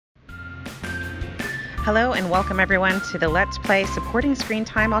Hello and welcome everyone to the Let's Play Supporting Screen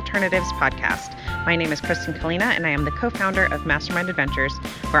Time Alternatives podcast. My name is Kristen Kalina and I am the co-founder of Mastermind Adventures,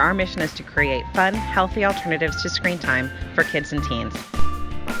 where our mission is to create fun, healthy alternatives to screen time for kids and teens.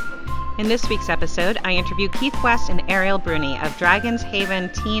 In this week's episode, I interview Keith West and Ariel Bruni of Dragon's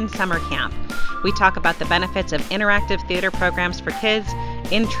Haven Teen Summer Camp. We talk about the benefits of interactive theater programs for kids,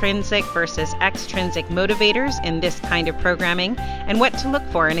 intrinsic versus extrinsic motivators in this kind of programming, and what to look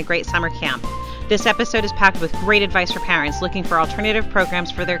for in a great summer camp. This episode is packed with great advice for parents looking for alternative programs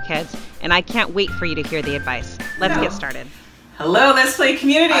for their kids, and I can't wait for you to hear the advice. Let's get started. Hello, Let's Play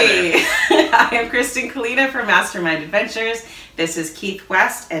community. I am Kristen Kalina from Mastermind Adventures. This is Keith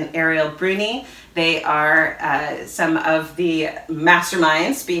West and Ariel Bruni. They are some of the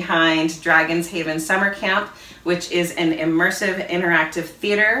masterminds behind Dragon's Haven Summer Camp, which is an immersive interactive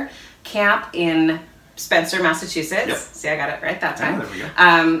theater camp in Spencer, Massachusetts. Yep. See, I got it right that time. Oh, there we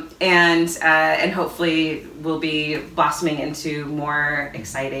go. And hopefully we'll be blossoming into more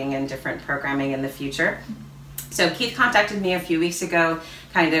exciting and different programming in the future. So Keith contacted me a few weeks ago.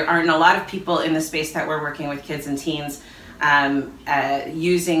 There aren't a lot of people in the space that we're working with kids and teens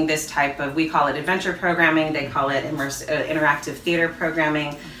using this type of, we call it adventure programming, they call it interactive theater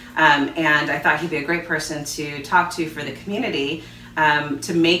programming. And I thought he'd be a great person to talk to for the community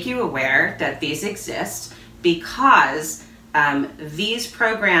to make you aware that these exist, because these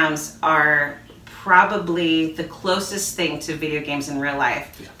programs are probably the closest thing to video games in real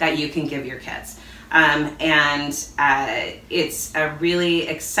life that you can give your kids. It's a really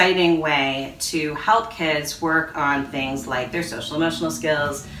exciting way to help kids work on things like their social emotional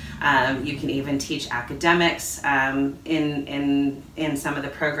skills. You can even teach academics in some of the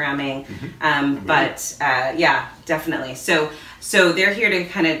programming. Yeah, definitely. So they're here to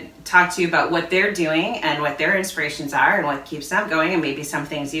kind of talk to you about what they're doing and what their inspirations are and what keeps them going, and maybe some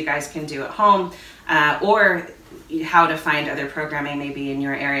things you guys can do at home, or how to find other programming maybe in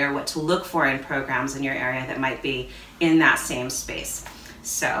your area, or what to look for in programs in your area that might be in that same space.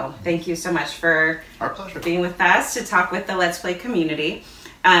 So thank you so much for being with us to talk with the Let's Play community.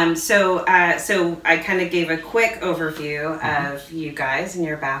 So I kind of gave a quick overview of you guys and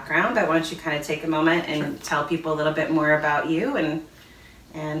your background, but why don't you kind of take a moment and tell people a little bit more about you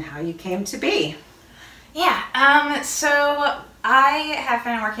and how you came to be. Yeah, so I have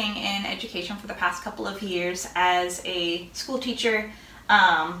been working in education for the past couple of years as a school teacher.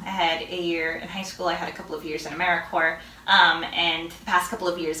 I had a year in high school, I had a couple of years in AmeriCorps, and the past couple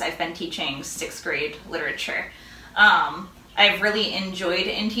of years I've been teaching 6th grade literature. I've really enjoyed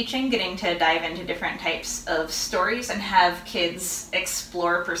in teaching getting to dive into different types of stories and have kids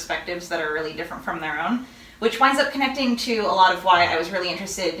explore perspectives that are really different from their own, which winds up connecting to a lot of why I was really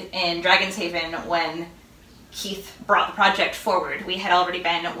interested in Dragon's Haven when Keith brought the project forward. We had already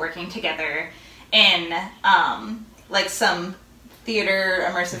been working together in like some theater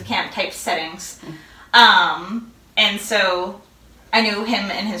immersive camp type settings. And so I knew him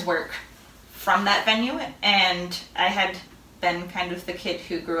and his work from that venue, and I had been kind of the kid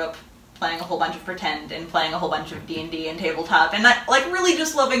who grew up playing a whole bunch of pretend and playing a whole bunch of D&D and tabletop, and that, like, really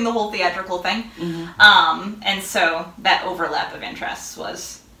just loving the whole theatrical thing. And so that overlap of interests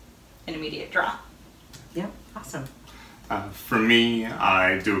was an immediate draw. Yeah, awesome. For me,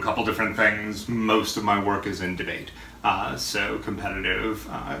 I do a couple different things. Most of my work is in debate. So competitive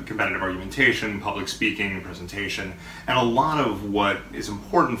argumentation, public speaking, presentation, and a lot of what is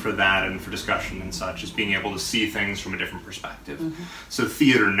important for that and for discussion and such is being able to see things from a different perspective. So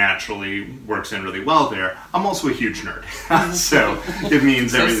theater naturally works in really well there. I'm also a huge nerd, so it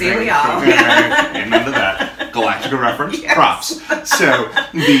means so everything. See we all. Amen to that. Galactica reference, yes. Props.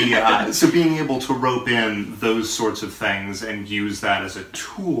 So being able to rope in those sorts of things and use that as a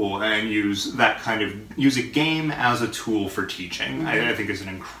tool and use a game as a tool for teaching, I think is an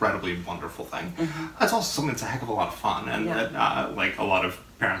incredibly wonderful thing. That's also something that's a heck of a lot of fun, and that, like a lot of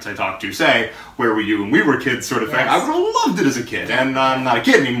parents I talk to say, where were you when we were kids sort of thing. I would have loved it as a kid, and I'm not a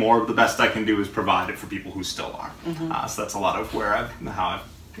kid anymore, but the best I can do is provide it for people who still are. So that's a lot of how I've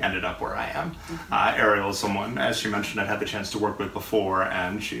ended up where I am. Ariel is someone, as she mentioned, I've had the chance to work with before,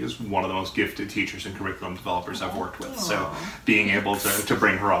 and she is one of the most gifted teachers and curriculum developers I've worked with. So being able to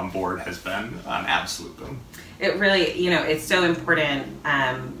bring her on board has been an absolute boon. It really, it's so important.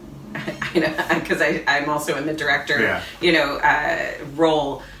 I know, because I'm also in the director,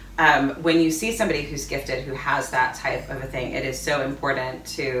 role. When you see somebody who's gifted, who has that type of a thing, it is so important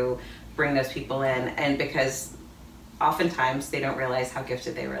to bring those people in, and because oftentimes they don't realize how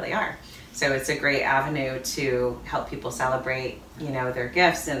gifted they really are. So it's a great avenue to help people celebrate, their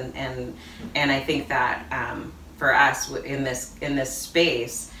gifts, and I think that for us in this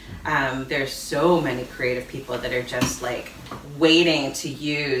space, There's so many creative people that are just like waiting to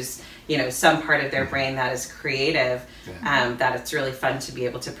use, you know, some part of their brain that is creative, that it's really fun to be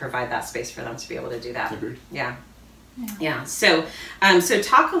able to provide that space for them to be able to do that. Agreed. Yeah. So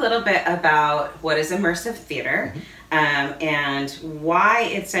talk a little bit about what is immersive theater, and why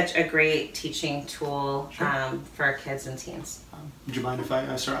it's such a great teaching tool for our kids and teens. Would you mind if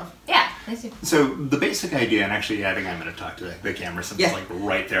I start off? Yeah, please do. So the basic idea, and actually I think I'm going to talk to the camera since it's like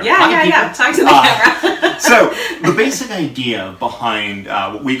right there. Yeah. Talk to the camera. So the basic idea behind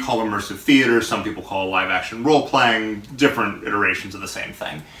what we call immersive theater, some people call live action role playing, different iterations of the same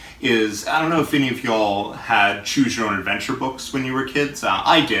thing, is, I don't know if any of y'all had choose your own adventure books when you were kids.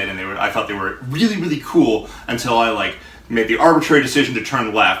 I did, and I thought they were really, really cool until I made the arbitrary decision to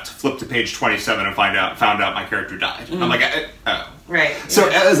turn left, flip to page 27, and found out my character died. I'm like, oh. Right. So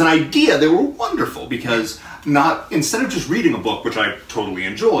as an idea, they were wonderful because instead of just reading a book, which I totally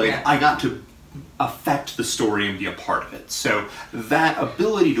enjoyed, I got to affect the story and be a part of it. So that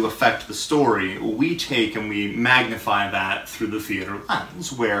ability to affect the story, we take and we magnify that through the theater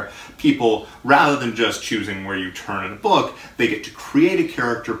lens, where people, rather than just choosing where you turn in a book, they get to create a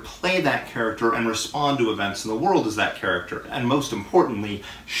character, play that character, and respond to events in the world as that character, and most importantly,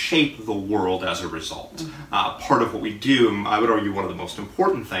 shape the world as a result. Part of what we do, I would argue one of the most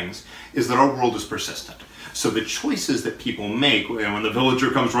important things, is that our world is persistent. So the choices that people make, when the villager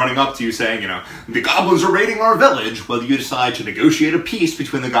comes running up to you saying, the goblins are raiding our village, whether you decide to negotiate a peace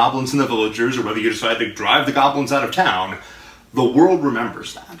between the goblins and the villagers, or whether you decide to drive the goblins out of town, the world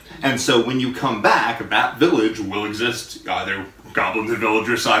remembers that. And so when you come back, that village will exist, either goblins and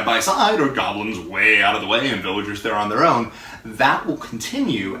villagers side by side, or goblins way out of the way and villagers there on their own. That will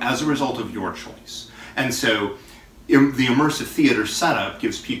continue as a result of your choice. And so the immersive theater setup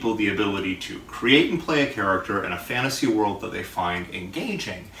gives people the ability to create and play a character in a fantasy world that they find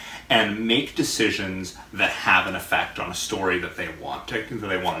engaging, and make decisions that have an effect on a story that they want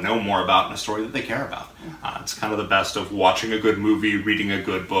to know more about, and a story that they care about. It's kind of the best of watching a good movie, reading a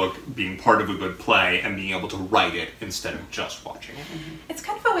good book, being part of a good play, and being able to write it instead of just watching it. It's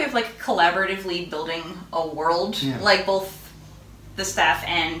kind of a way of collaboratively building a world, both the staff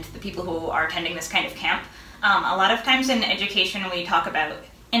and the people who are attending this kind of camp. A lot of times in education we talk about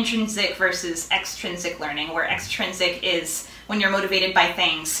intrinsic versus extrinsic learning, where extrinsic is when you're motivated by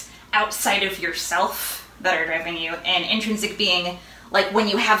things outside of yourself that are driving you, and intrinsic being when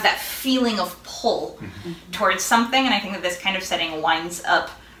you have that feeling of pull towards something. And I think that this kind of setting winds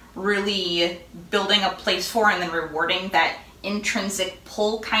up really building a place for and then rewarding that intrinsic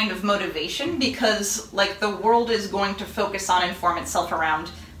pull kind of motivation, because the world is going to focus on and form itself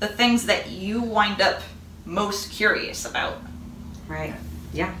around the things that you wind up most curious about. Right.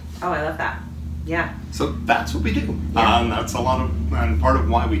 Yeah. Oh, I love that. Yeah. So that's what we do. That's and part of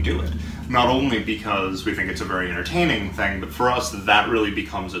why we do it. Not only because we think it's a very entertaining thing, but for us that really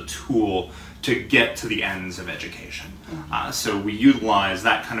becomes a tool to get to the ends of education. So we utilize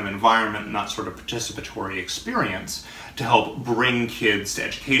that kind of environment and that sort of participatory experience to help bring kids to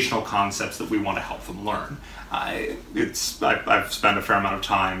educational concepts that we want to help them learn. I've spent a fair amount of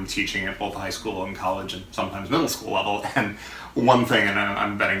time teaching at both high school and college and sometimes middle school level, and one thing, and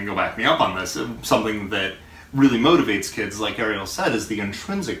I'm betting you'll back me up on this, something that really motivates kids, like Ariel said, is the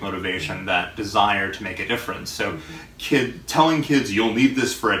intrinsic motivation, that desire to make a difference. So telling kids you'll need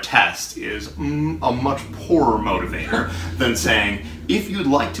this for a test is a much poorer motivator than saying, if you'd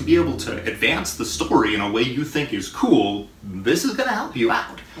like to be able to advance the story in a way you think is cool, this is going to help you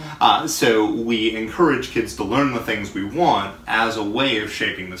out. So we encourage kids to learn the things we want as a way of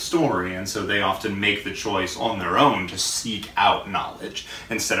shaping the story, and so they often make the choice on their own to seek out knowledge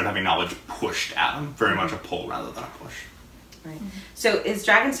instead of having knowledge pushed at them. Very much a pull rather than a push. Right. So is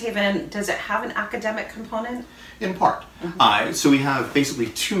Dragon's Haven, does it have an academic component? In part. So we have basically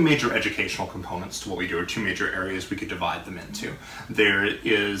two major educational components to what we do, or two major areas we could divide them into. There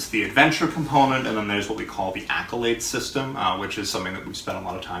is the adventure component, and then there's what we call the accolade system, which is something that we've spent a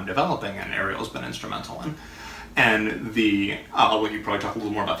lot of time developing, and Ariel's been instrumental in. And I'll let you probably talk a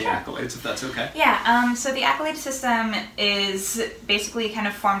little more about the accolades, if that's okay. Yeah, so the accolade system is basically kind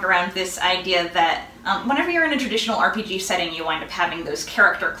of formed around this idea that whenever you're in a traditional RPG setting, you wind up having those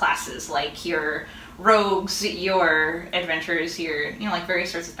character classes, like your rogues, your adventurers, your,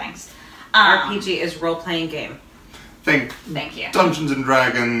 various sorts of things. RPG is role-playing game. Thank you. Dungeons and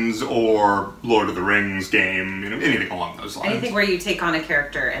Dragons or Lord of the Rings game, anything along those lines. Anything where you take on a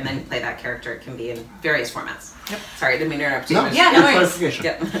character and then play that character. It can be in various formats. Yep. Sorry, didn't mean to interrupt you. No, no worries.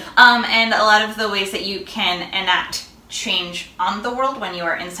 Yep. And a lot of the ways that you can enact change on the world when you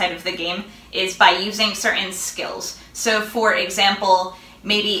are inside of the game is by using certain skills. So for example,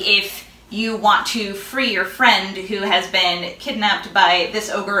 maybe if you want to free your friend who has been kidnapped by this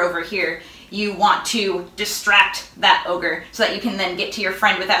ogre over here, you want to distract that ogre so that you can then get to your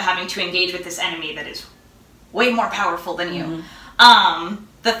friend without having to engage with this enemy that is way more powerful than you.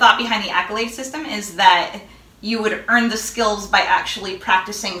 The thought behind the accolade system is that you would earn the skills by actually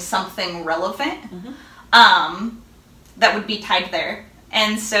practicing something relevant that would be tied there.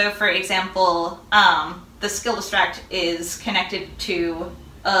 And so, for example, the skill distract is connected to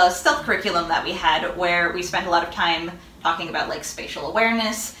a stealth curriculum that we had where we spent a lot of time talking about like spatial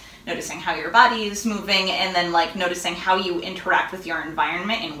awareness, noticing how your body is moving, and then like noticing how you interact with your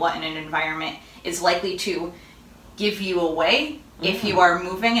environment and what in an environment is likely to give you away if you are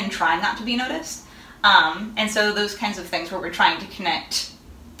moving and trying not to be noticed. And so those kinds of things where we're trying to connect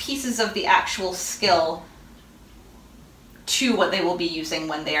pieces of the actual skill to what they will be using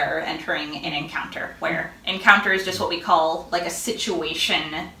when they are entering an encounter, where encounter is just what we call like a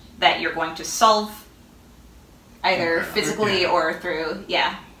situation that you're going to solve either physically or through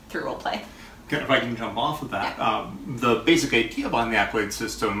role play. If I can jump off of that, the basic idea behind the accolade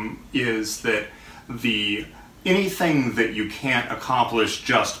system is that anything that you can't accomplish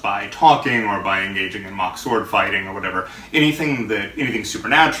just by talking or by engaging in mock sword fighting or whatever, anything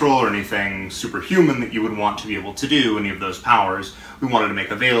supernatural or anything superhuman that you would want to be able to do, any of those powers, we wanted to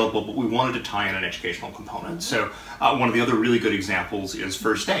make available, but we wanted to tie in an educational component. So one of the other really good examples is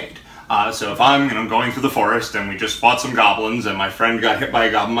first aid. So if I'm going through the forest and we just fought some goblins and my friend got hit by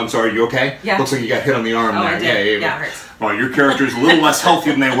a goblin, I'm sorry, you okay? Yeah. Looks like you got hit on the arm there. I did. Yeah, it hurts. Well, your character's a little less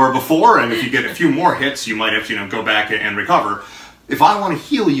healthy than they were before, and if you get a few more hits, you might have to go back and recover. If I want to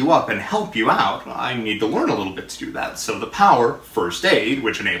heal you up and help you out, I need to learn a little bit to do that. So the power, first aid,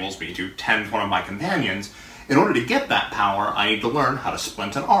 which enables me to tend one of my companions, in order to get that power, I need to learn how to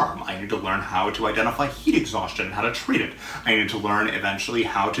splint an arm. I need to learn how to identify heat exhaustion and how to treat it. I need to learn eventually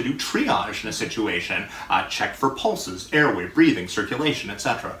how to do triage in a situation, check for pulses, airway, breathing, circulation,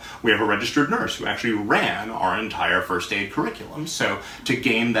 etc. We have a registered nurse who actually ran our entire first aid curriculum. So to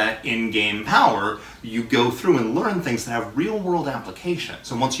gain that in-game power, you go through and learn things that have real-world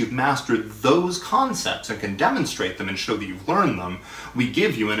applications. And once you've mastered those concepts and can demonstrate them and show that you've learned them, we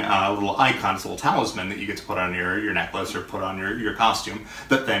give you a little icon, this little talisman that you get to put on your necklace or put on your costume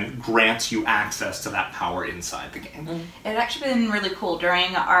that then grants you access to that power inside the game. It had actually been really cool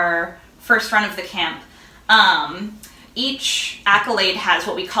during our first run of the camp. Each accolade has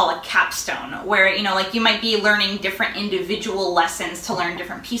what we call a capstone, where, like you might be learning different individual lessons to learn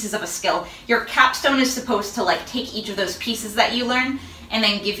different pieces of a skill. Your capstone is supposed to like take each of those pieces that you learn and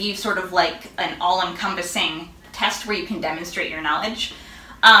then give you sort of like an all-encompassing test where you can demonstrate your knowledge.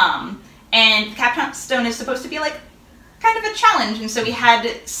 And the capstone is supposed to be like kind of a challenge, and so we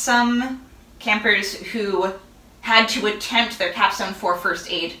had some campers who had to attempt their capstone for first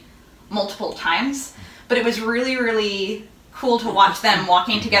aid multiple times, but it was really, really cool to watch them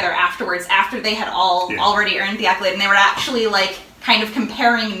walking together afterwards after they had already earned the accolade, and they were actually like kind of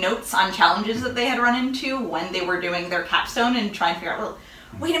comparing notes on challenges that they had run into when they were doing their capstone and trying to figure out, well,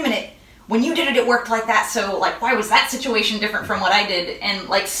 wait a minute, when you did it, it worked like that, so like why was that situation different from what I did? And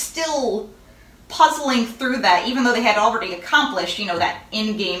like still puzzling through that, even though they had already accomplished, that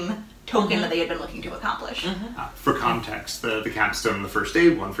in-game token that they had been looking to accomplish. For context, the capstone in the first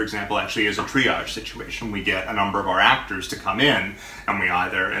aid one, for example, actually is a triage situation. We get a number of our actors to come in, and we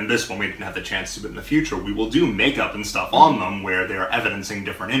either, in this one we didn't have the chance to, but in the future we will do makeup and stuff on them where they're evidencing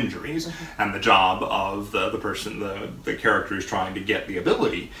different injuries, and the job of the person, the character who's trying to get the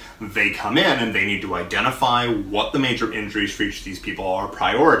ability, they come in and they need to identify what the major injuries for each of these people are,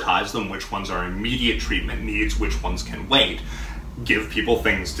 prioritize them, which ones are immediate treatment needs, which ones can wait, give people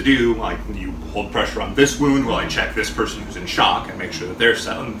things to do, like you hold pressure on this wound while I check this person who's in shock and make sure that they're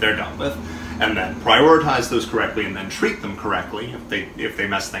settled, they're dealt with, and then prioritize those correctly and then treat them correctly. If they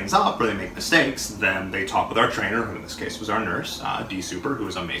mess things up or they make mistakes, then they talk with our trainer, who in this case was our nurse, D Super, who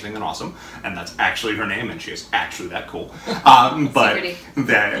is amazing and awesome, and that's actually her name, and she is actually that cool. But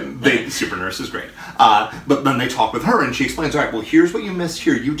the Super Nurse is great. But then they talk with her and she explains, all right, well, here's what you missed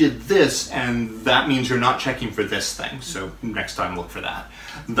here. You did this, and that means you're not checking for this thing, so next time look for that.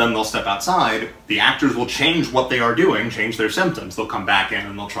 Then they'll step outside, the actors will change what they are doing, change their symptoms, they'll come back in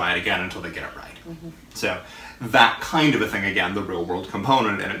and they'll try it again until they get it right. So that kind of a thing, again, the real world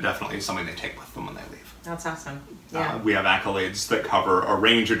component, and it definitely is something they take with them when they leave. That's awesome. Yeah. We have accolades that cover a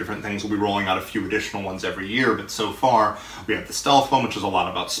range of different things. We'll be rolling out a few additional ones every year, but so far we have the Stealth one, which is a lot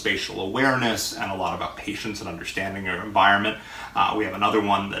about spatial awareness and a lot about patience and understanding your environment. We have another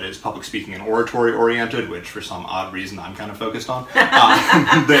one that is public speaking and oratory oriented, which for some odd reason I'm kind of focused on,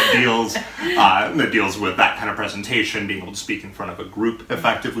 that deals with that kind of presentation, being able to speak in front of a group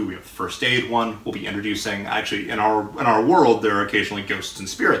effectively. We have first aid one. We'll be introducing, actually in our world, there are occasionally ghosts and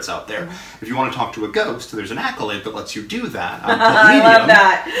spirits out there. If you want to talk to a ghost, there's an accolade that lets you do that. I love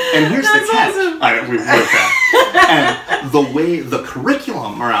that. And here's That's the catch. awesome. We work that. And the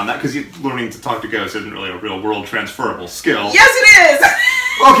curriculum around that, because learning to talk to ghosts isn't really a real world transferable skill. Yes, it is.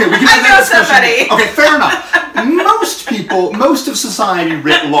 Okay, we can have I know that discussion. somebody. Okay, fair enough. Most of society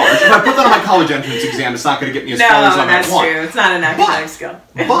writ large, if I put that on my college entrance exam, it's not going to get me as far as I might that's want. true. It's not an academic skill.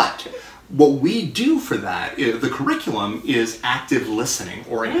 But what we do for that, the curriculum is active listening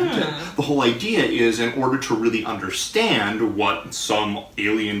oriented. The whole idea is, in order to really understand what some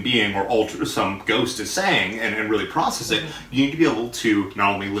alien being or some ghost is saying and really process it, you need to be able to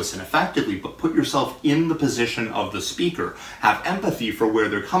not only listen effectively, but put yourself in the position of the speaker, have empathy for where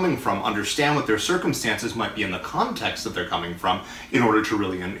they're coming from, understand what their circumstances might be in the context that they're coming from, in order to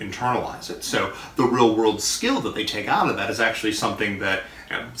really internalize it. So the real world skill that they take out of that is actually something that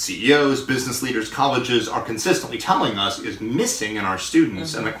CEOs, business leaders, colleges are consistently telling us is missing in our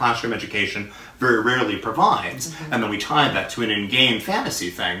students, and that classroom education very rarely provides. And then we tie that to an in-game fantasy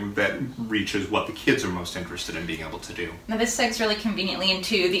thing that reaches what the kids are most interested in being able to do. Now this segs really conveniently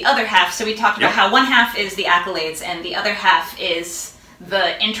into the other half. So we talked about how one half is the accolades and the other half is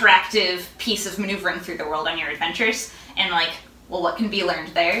the interactive piece of maneuvering through the world on your adventures. And well, what can be learned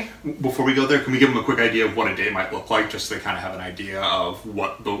there? Before we go there, can we give them a quick idea of what a day might look like, just so they kind of have an idea of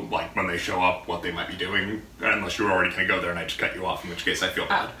what when they show up, what they might be doing? Unless you were already going to go there and I just cut you off, in which case I feel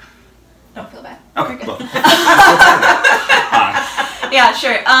bad. Don't feel bad. Okay, well. Yeah,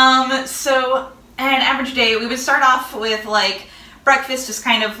 sure. So an average day, we would start off with breakfast, just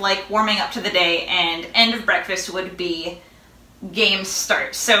kind of warming up to the day, and end of breakfast would be game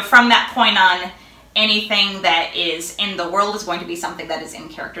start. So from that point on, anything that is in the world is going to be something that is in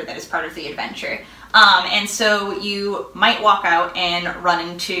character, that is part of the adventure. And so you might walk out and run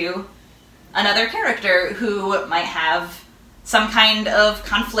into another character who might have some kind of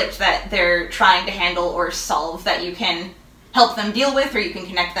conflict that they're trying to handle or solve that you can help them deal with, or you can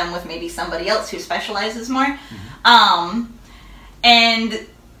connect them with maybe somebody else who specializes more. And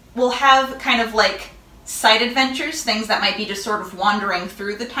we'll have kind of side adventures, things that might be just sort of wandering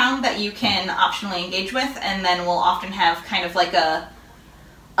through the town that you can optionally engage with, and then we'll often have kind of a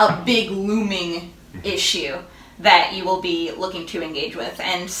big looming issue that you will be looking to engage with.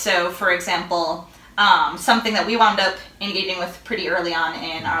 And so, for example, something that we wound up engaging with pretty early on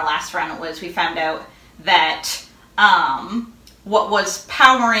in our last run was we found out that what was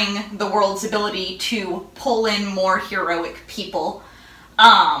powering the world's ability to pull in more heroic people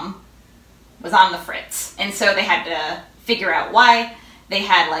was on the fritz. And so they had to figure out why. They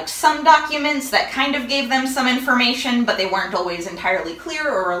had some documents that kind of gave them some information, but they weren't always entirely clear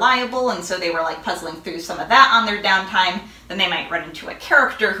or reliable, and so they were puzzling through some of that on their downtime. Then they might run into a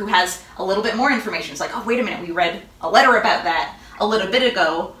character who has a little bit more information. It's oh, wait a minute, we read a letter about that a little bit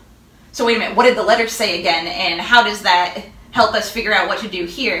ago. So wait a minute, what did the letter say again, and how does that help us figure out what to do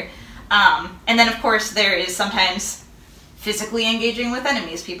here? And then of course there is sometimes physically engaging with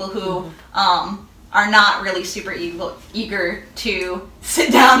enemies, people who are not really super eager to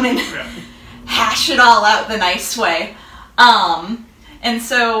sit down and hash it all out the nice way. And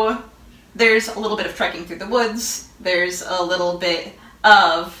so there's a little bit of trekking through the woods, there's a little bit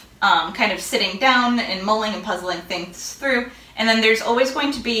of kind of sitting down and mulling and puzzling things through, and then there's always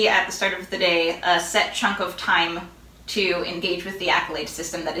going to be, at the start of the day, a set chunk of time to engage with the accolade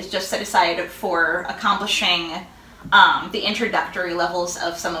system that is just set aside for accomplishing the introductory levels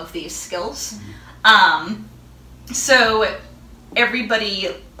of some of these skills. So everybody,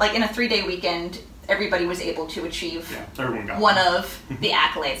 in a 3-day weekend, everybody was able to achieve one of the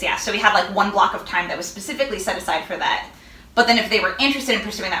accolades. Yeah, so we had one block of time that was specifically set aside for that. But then if they were interested in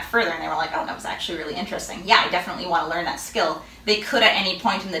pursuing that further and they were oh, that was actually really interesting, yeah, I definitely want to learn that skill, they could at any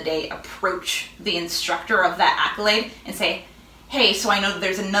point in the day approach the instructor of that accolade and say, hey, so I know that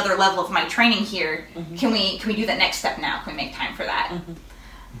there's another level of my training here. Can we do that next step now? Can we make time for that?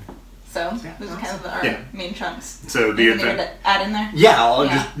 So those are kind of our main chunks. So the Anything to add in there? Yeah, I'll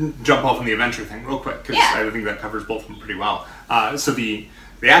just jump off on the adventure thing real quick, because I think that covers both of them pretty well. So the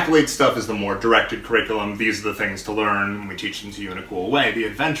The accolade stuff is the more directed curriculum. These are the things to learn, and we teach them to you in a cool way. The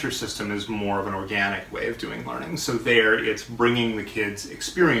adventure system is more of an organic way of doing learning. So there, it's bringing the kids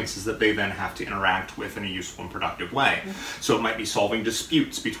experiences that they then have to interact with in a useful and productive way. So it might be solving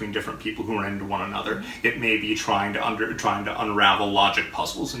disputes between different people who are into one another. It may be trying to unravel logic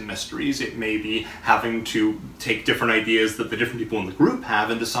puzzles and mysteries. It may be having to take different ideas that the different people in the group have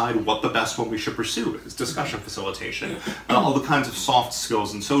and decide what the best one we should pursue is. Discussion facilitation. All the kinds of soft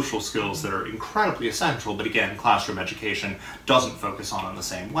skills and social skills that are incredibly essential, but again, classroom education doesn't focus on in the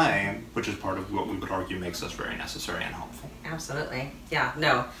same way, which is part of what we would argue makes us very necessary and helpful. Absolutely. Yeah,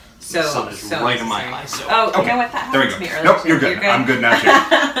 no. So, the sun is right in my eyes. So. Oh, okay. You know what? That happened to me earlier. Nope, you're good. I'm good now too.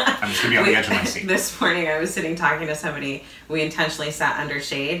 I'm just gonna be on the edge of my seat. This morning I was sitting talking to somebody. We intentionally sat under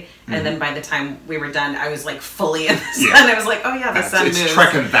shade, and then by the time we were done, I was like fully in the sun. I was like, oh yeah, the sun moves. It's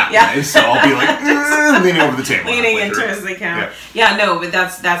trekking that way, so I'll be like leaning over the table. Leaning into as I can. Yeah, no, but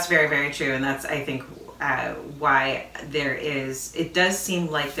that's very, very true, and that's, I think, why there is, it does seem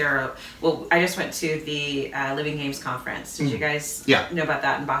like there are, well, I just went to the Living Games conference. Did you guys know about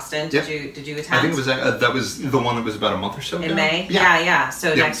that in Boston? Did you attend? I think it was, that was the one that was about a month or so ago. In May? Yeah.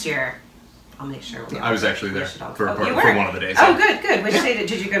 So next year, I'll make sure. I was actually there for one of the days. Oh, good. Which day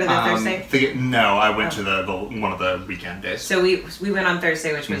did you go to the Thursday? No, I went to the one of the weekend days. So we went on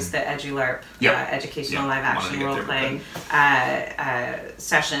Thursday, which was the EduLARP, educational live action role play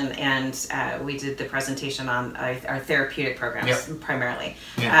session, and we did the presentation on our therapeutic programs primarily.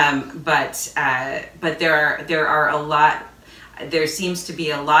 But there are a lot. There seems to be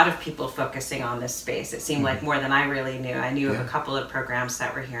a lot of people focusing on this space. It seemed like more than I really knew. I knew of a couple of programs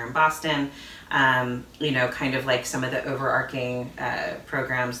that were here in Boston, kind of like some of the overarching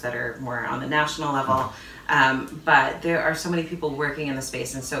programs that are more on the national level. But there are so many people working in the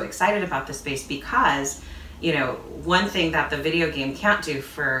space and so excited about the space because, one thing that the video game can't do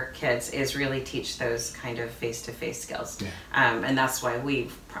for kids is really teach those kind of face-to-face skills. And that's why we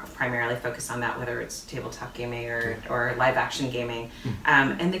primarily focus on that, whether it's tabletop gaming or live action gaming.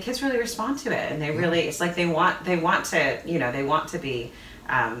 And the kids really respond to it, and they really, it's like they want to be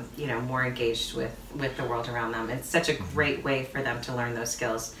more engaged with the world around them. It's such a great way for them to learn those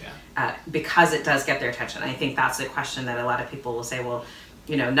skills because it does get their attention. I think that's a question that a lot of people will say, well,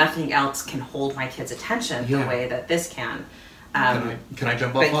 nothing else can hold my kids' attention the way that this can. Can I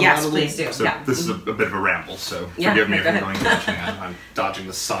jump off on that a little? Yes, please do. So this is a bit of a ramble, so forgive me if I'm going dashing. I'm dodging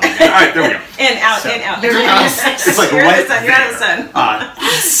the sun again. All right, there we go. In, out. It's like you're right out of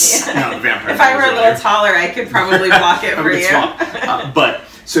the sun. No, the vampire. If I were a little taller, I could probably block it for you. But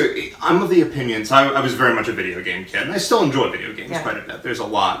so I'm of the opinion, so I was very much a video game kid, and I still enjoy video games quite a bit. There's a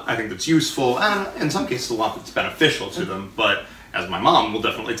lot I think that's useful, and in some cases a lot that's beneficial to them, but as my mom will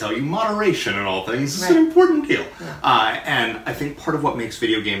definitely tell you, moderation in all things is an important deal. And I think part of what makes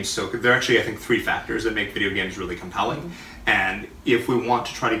video games so good, there are actually, I think, 3 factors that make video games really compelling. And if we want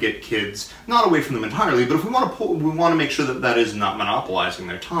to try to get kids, not away from them entirely, but if we want to make sure that is not monopolizing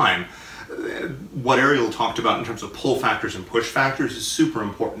their time, what Ariel talked about in terms of pull factors and push factors is super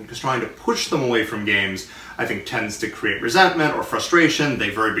important, because trying to push them away from games, I think, tends to create resentment or frustration. They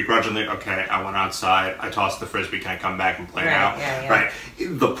very begrudgingly, okay, I went outside, I tossed the frisbee, can I come back and play now? Right.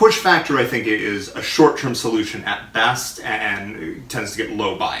 The push factor, I think, is a short-term solution at best and tends to get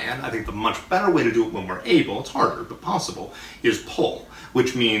low buy-in. I think the much better way to do it when we're able, it's harder, but possible, is pull,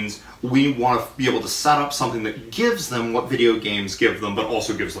 which means we want to be able to set up something that gives them what video games give them, but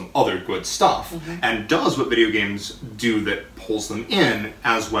also gives them other good stuff, and does what video games do that pulls them in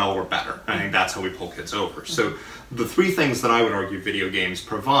as well or better. I think that's how we pull kids over. So the 3 things that I would argue video games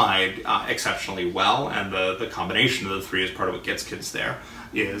provide exceptionally well, and the combination of the 3 is part of what gets kids there,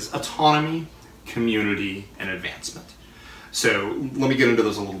 is autonomy, community, and advancement. So let me get into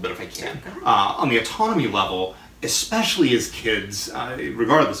those a little bit if I can. On the autonomy level, especially as kids,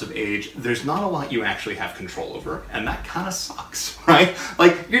 regardless of age, there's not a lot you actually have control over, and that kind of sucks, right?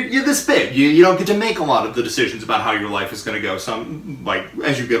 Like, you're this big, you don't get to make a lot of the decisions about how your life is going to go. Some, like,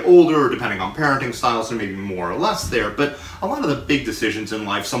 as you get older, depending on parenting styles, and maybe more or less there, but a lot of the big decisions in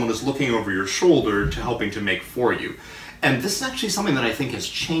life, someone is looking over your shoulder to helping to make for you. And this is actually something that I think has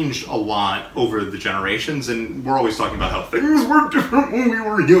changed a lot over the generations, and we're always talking about how things were different when we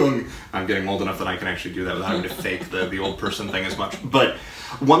were young. I'm getting old enough that I can actually do that without having to fake the old person thing as much. But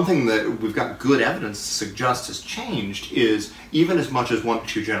one thing that we've got good evidence to suggest has changed is, even as much as 1 to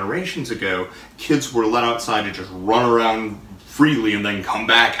 2 generations ago, kids were let outside to just run around freely and then come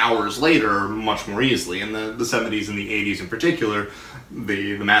back hours later much more easily. In the 70s and the 80s in particular,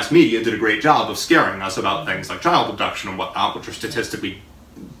 the mass media did a great job of scaring us about things like child abduction and whatnot, which are statistically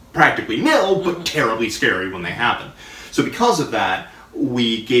practically nil, but terribly scary when they happen. So because of that,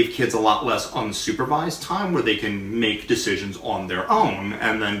 we gave kids a lot less unsupervised time where they can make decisions on their own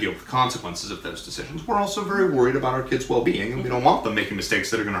and then deal with the consequences of those decisions. We're also very worried about our kids' well-being, and we don't want them making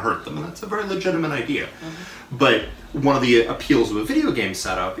mistakes that are going to hurt them, and that's a very legitimate idea. But one of the appeals of a video game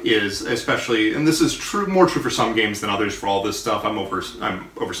setup is, especially, and this is more true for some games than others for all this stuff, I'm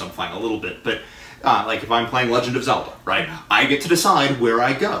oversimplifying a little bit, but like if I'm playing Legend of Zelda, right, I get to decide where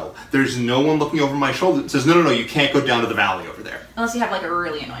I go. There's no one looking over my shoulder that says, no, you can't go down to the valley over there. Unless you have like a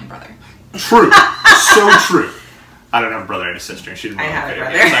really annoying brother. True. So true. I don't have a brother, I had a sister. She didn't know I have a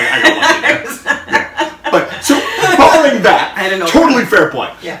brother. I got lucky there. Yeah. But, so, barring that, I had an older totally fair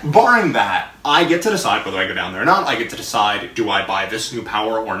point. Yeah. Barring that, I get to decide whether I go down there or not. I get to decide, do I buy this new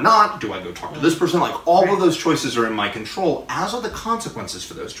power or not? Do I go talk to this person? Like, all of those choices are in my control, as are the consequences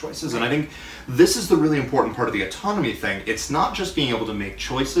for those choices. And I think this is the really important part of the autonomy thing. It's not just being able to make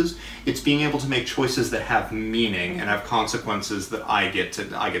choices, it's being able to make choices that have meaning and have consequences that I get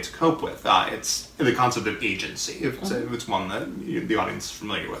to cope with. It's the concept of agency, if it's one that the audience is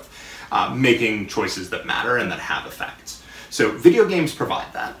familiar with. Making choices that matter and that have effects. So video games provide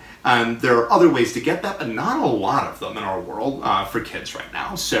that. There are other ways to get that, but not a lot of them in our world for kids right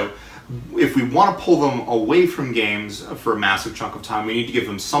now. So if we want to pull them away from games for a massive chunk of time, we need to give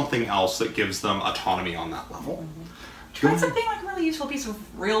them something else that gives them autonomy on that level. Try something like a really useful piece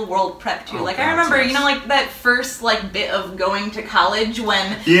of real world prep too. Oh, like God, I remember, yes. you know, like that first like bit of going to college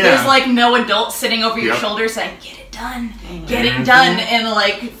when Yeah. there's like no adult sitting over your Yep. shoulder saying, "Get it done, get it done," and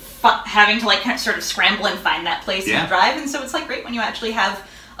like having to like kind of sort of scramble and find that place Yeah. and drive. And so it's like great when you actually have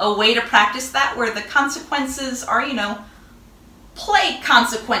a way to practice that where the consequences are, you know, play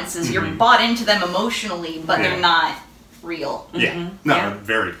consequences. You're bought into them emotionally, but they're not real. Yeah, no,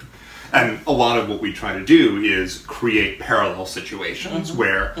 very. And a lot of what we try to do is create parallel situations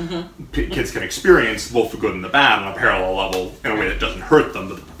where kids can experience both the good and the bad on a parallel level in a way that doesn't hurt them,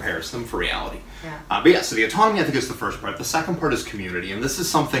 but that prepares them for reality. But yeah, so the autonomy, I think, is the first part. The second part is community, and this is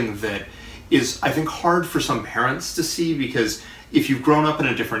something that is, I think, hard for some parents to see, because if you've grown up in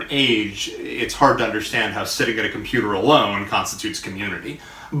a different age, it's hard to understand how sitting at a computer alone constitutes community.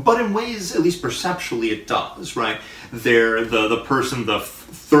 But in ways, at least perceptually, it does, right? They're the person, the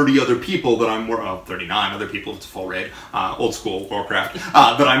 30 other people that I'm, 39 other people, it's a full raid, old school Warcraft,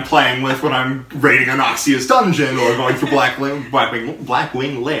 that I'm playing with when I'm raiding a Noxia's dungeon or going through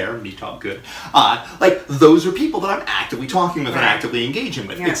Blackwing Lair, me talk good. Like, those are people that I'm actively talking with and actively engaging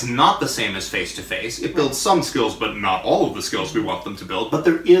with. It's not the same as face-to-face. It builds some skills, but not all of the skills we want them to build. But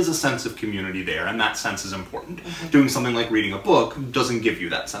there is a sense of community there, and that sense is important. Doing something like reading a book doesn't give you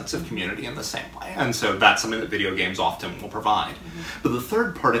that sense of community in the same way. And so that's something that video games often will provide. But the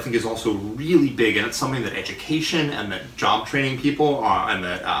third part, I think, is also really big, and it's something that education and that job training people and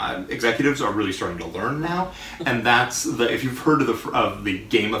that executives are really starting to learn now. And that's if you've heard of the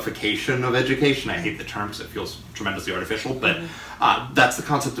gamification of education, I hate the term because it feels tremendously artificial, but that's the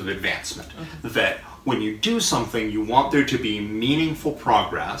concept of advancement. That when you do something, you want there to be meaningful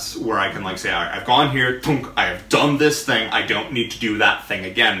progress where I can like say, all right, I've gone here, tunk, I have done this thing, I don't need to do that thing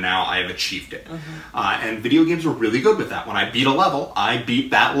again now, I have achieved it. And video games are really good with that. When I beat a level, I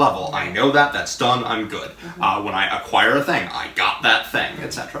beat that level. I know that, that's done, I'm good. When I acquire a thing, I got that thing,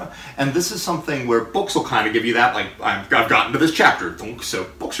 etc. And this is something where books will kind of give you that, like, I've gotten to this chapter, tunk, so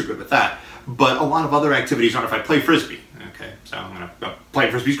books are good with that. But a lot of other activities aren't. If I play Frisbee, okay, so I'm gonna play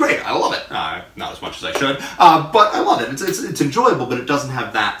Frisbee's great. I love it. Not as much as I should, but I love it. It's enjoyable, but it doesn't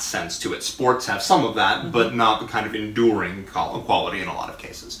have that sense to it. Sports have some of that, but not the kind of enduring quality in a lot of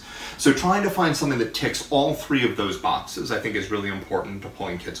cases. So trying to find something that ticks all three of those boxes, I think, is really important to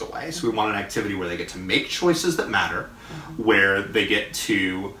pulling kids away. So we want an activity where they get to make choices that matter, where they get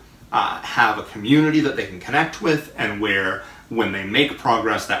to have a community that they can connect with, and where when they make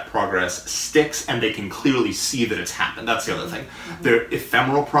progress, that progress sticks and they can clearly see that it's happened. That's the other thing. Their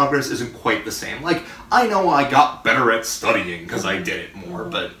ephemeral progress isn't quite the same. Like, I know I got better at studying because I did it more,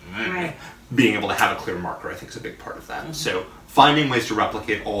 but being able to have a clear marker, I think, is a big part of that. So finding ways to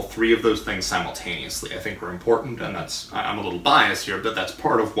replicate all three of those things simultaneously, I think, are important, and that's, I'm a little biased here, but that's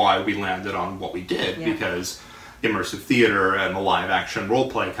part of why we landed on what we did, because immersive theater and the live action role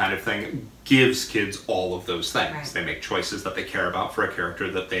play kind of thing gives kids all of those things. They make choices that they care about for a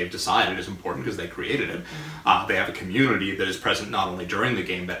character that they've decided is important because they created it. They have a community that is present not only during the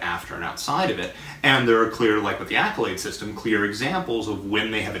game but after and outside of it. And there are clear, like with the accolade system, clear examples of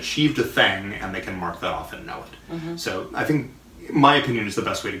when they have achieved a thing and they can mark that off and know it. So I think, in my opinion, is the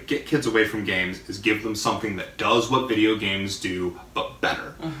best way to get kids away from games is give them something that does what video games do but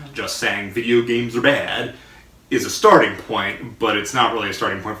better. Just saying video games are bad is a starting point, but it's not really a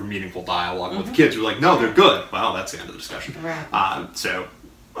starting point for meaningful dialogue with kids. You're like, no, they're good. Well, that's the end of the discussion. Right. So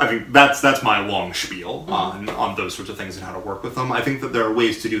I think that's my long spiel on those sorts of things and how to work with them. I think that there are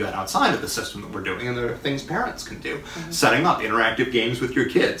ways to do that outside of the system that we're doing, and there are things parents can do. Setting up interactive games with your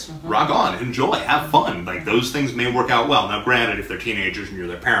kids. Rock on, enjoy, have fun. Like, those things may work out well. Now, granted, if they're teenagers and you're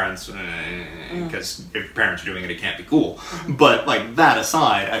their parents, because if parents are doing it, it can't be cool. But, like, that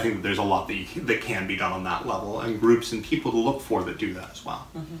aside, I think that there's a lot that can be done on that level, and groups and people to look for that do that as well.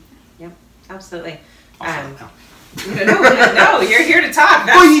 Yep, absolutely. No, you're here to talk.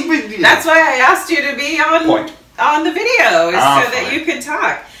 That's why I asked you to be on the video, so that you could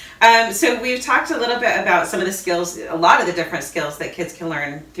talk. So we've talked a little bit about some of the skills, a lot of the different skills that kids can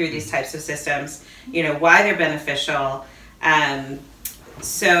learn through these types of systems, why they're beneficial.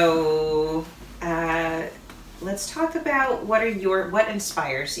 So let's talk about what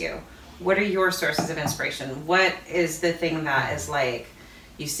inspires you? What are your sources of inspiration? What is the thing that is like,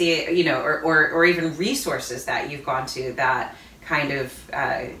 you see it, or even resources that you've gone to that kind of,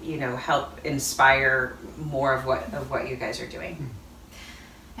 help inspire more of what you guys are doing?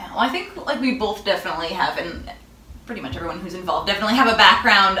 Yeah, well, I think like we both definitely have, and pretty much everyone who's involved definitely have a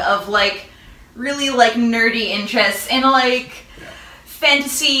background of like really like nerdy interests in like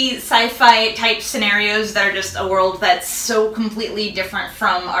fantasy, sci-fi type scenarios that are just a world that's so completely different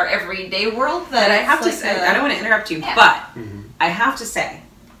from our everyday world that I have to say, I don't want to interrupt you, but I have to say,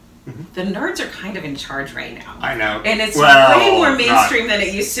 the nerds are kind of in charge right now. I know. And it's way more mainstream than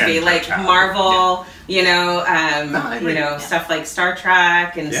it used to be. Like Marvel, stuff like Star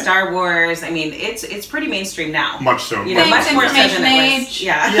Trek and Star Wars. I mean, it's pretty mainstream now. Much so. Much more so than it was.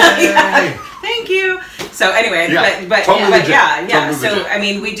 Yeah. Thank you. So anyway, but So I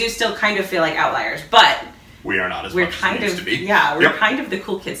mean, we do still kind of feel like outliers, but we are not as much as we used to be. Yeah, we're kind of the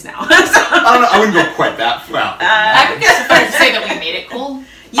cool kids now. I wouldn't go quite that well. I would guess if I would say that we made it cool.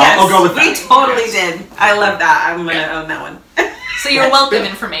 Yes, I'll go with that. We totally did. I love that. I'm going to own that one. So you're welcome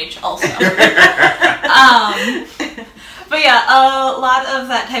in from H also. But yeah, a lot of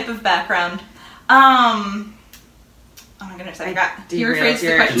that type of background. Oh my goodness, I forgot. You rephrased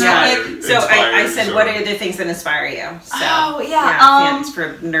the question real quick. So I said, what are the things that inspire you? So,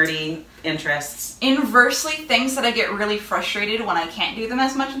 for nerdy interests. Inversely, things that I get really frustrated when I can't do them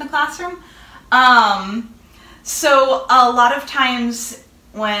as much in the classroom. So a lot of times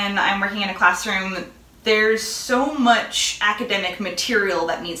when I'm working in a classroom, there's so much academic material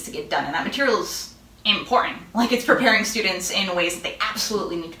that needs to get done, and that material is important. Like, it's preparing students in ways that they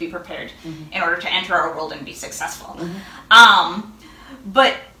absolutely need to be prepared in order to enter our world and be successful.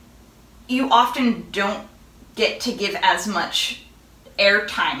 But you often don't get to give as much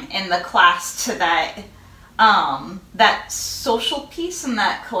airtime in the class to that that social piece and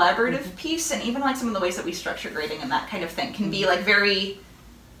that collaborative piece, and even like some of the ways that we structure grading and that kind of thing can be like very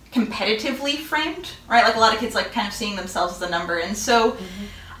competitively framed, right? Like a lot of kids like kind of seeing themselves as a number, and so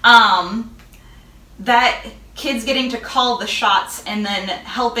that kids getting to call the shots and then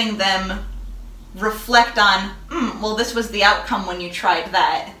helping them reflect on, well, this was the outcome when you tried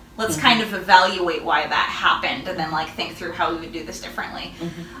that. Let's kind of evaluate why that happened, and then like think through how we would do this differently.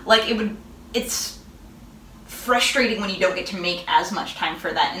 Like it's frustrating when you don't get to make as much time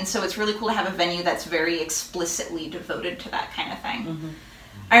for that, and so it's really cool to have a venue that's very explicitly devoted to that kind of thing.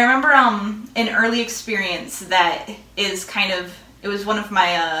 I remember an early experience that is it was one of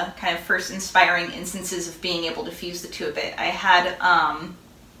my kind of first inspiring instances of being able to fuse the two a bit.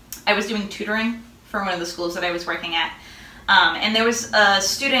 I was doing tutoring for one of the schools that I was working at, and there was a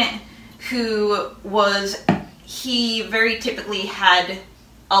student who he very typically had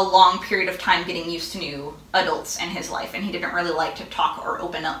a long period of time getting used to new adults in his life, and he didn't really like to talk or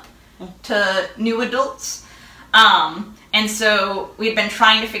open up to new adults. And so we had been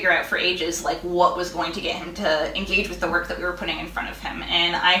trying to figure out for ages like what was going to get him to engage with the work that we were putting in front of him.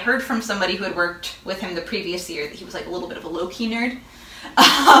 And I heard from somebody who had worked with him the previous year that he was like a little bit of a low-key nerd.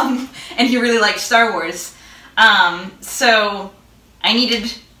 And he really liked Star Wars. So I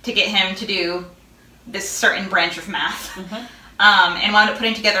needed to get him to do this certain branch of math. And wound up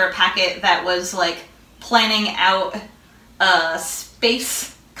putting together a packet that was like planning out a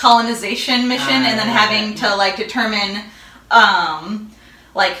space colonization mission, and then having to like determine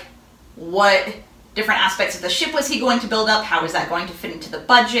like what different aspects of the ship was he going to build up, how was that going to fit into the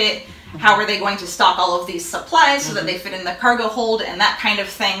budget, how were they going to stock all of these supplies so that they fit in the cargo hold, and that kind of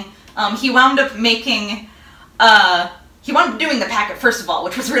thing. He wound up doing the packet first of all,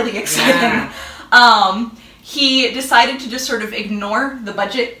 which was really exciting. He decided to just sort of ignore the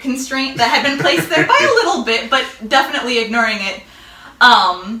budget constraint that had been placed there by a little bit, but definitely ignoring it.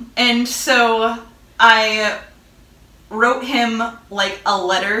 And so I wrote him like a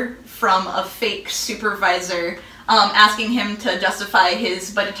letter from a fake supervisor asking him to justify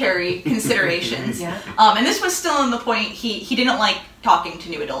his budgetary considerations. Yeah. And this was still in the point he didn't like talking to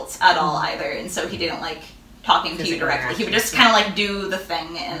new adults at all either, and so he didn't like talking to you directly. He would just kind of like do the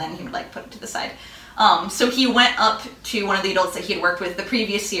thing, and then he would like put it to the side. So he went up to one of the adults that he had worked with the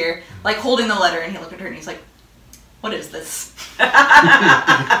previous year, like holding the letter, and he looked at her and he's like, "What is this?"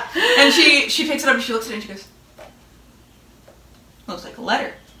 And she picks it up and she looks at it and she goes, "Looks like a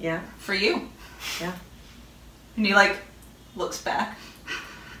letter." Yeah. For you. Yeah. And he like looks back,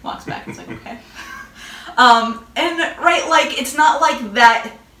 walks back, and it's like, okay. And right, like it's not like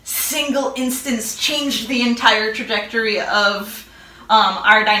that single instance changed the entire trajectory of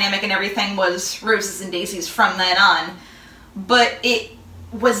our dynamic and everything was roses and daisies from then on. But it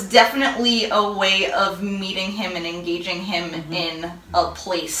was definitely a way of meeting him and engaging him in a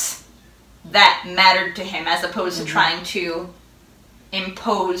place that mattered to him, as opposed to trying to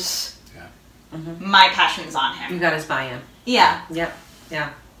impose my passions on him. You got his buy-in. Yeah. Yep. Yeah.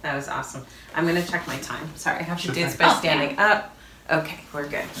 That was awesome. I'm going to check my time. Sorry, I have to do this thing. by standing up. Okay, we're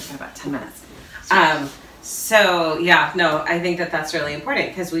good. We've got about 10 minutes. So, yeah, no, I think that that's really important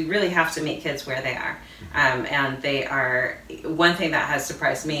because we really have to meet kids where they are. And they are, one thing that has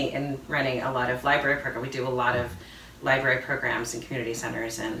surprised me in running a lot of library programs, we do a lot of library programs and community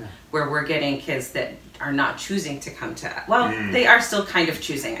centers, and where we're getting kids that are not choosing to come to, well, they are still kind of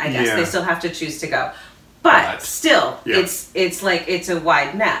choosing, I guess. They still have to choose to go. But still, it's like, it's a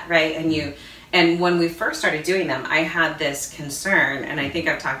wide net, right? And when we first started doing them, I had this concern, and I think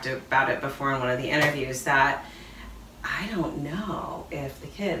I've talked about it before in one of the interviews, that I don't know if the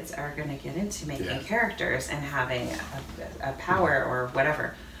kids are going to get into making characters and having a power or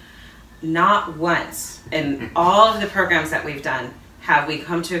whatever. Not once in all of the programs that we've done have we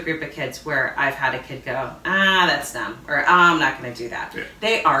come to a group of kids where I've had a kid go, that's dumb, or I'm not going to do that. Yeah.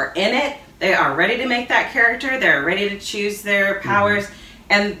 They are in it. They are ready to make that character. They're ready to choose their powers.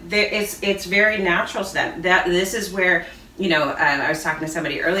 And it's very natural to them. That this is where, I was talking to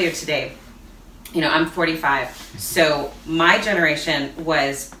somebody earlier today. I'm 45, so my generation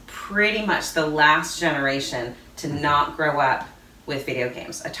was pretty much the last generation to not grow up with video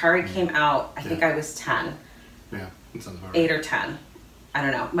games. Atari came out, I think I was 10. Yeah, that sounds about right. 8 or 10. I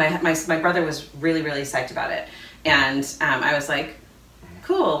don't know. My brother was really, really psyched about it. And I was like,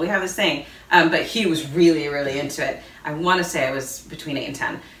 cool, we have this thing. But he was really, really into it. I want to say I was between 8 and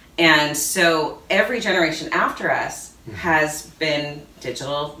 10. And so every generation after us has been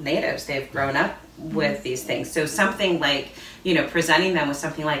digital natives. They've grown up with these things. So something like, presenting them with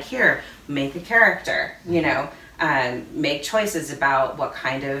something like, here, make a character, make choices about what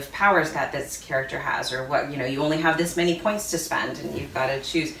kind of powers that this character has, or what, you only have this many points to spend and you've got to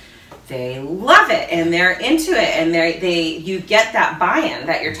choose. They love it and they're into it, and you get that buy-in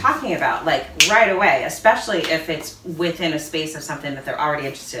that you're talking about, like right away, especially if it's within a space of something that they're already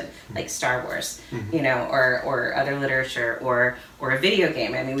interested in, like Star Wars, or other literature, or a video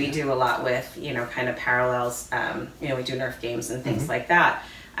game. I mean, we do a lot with, kind of parallels, we do Nerf games and things like that.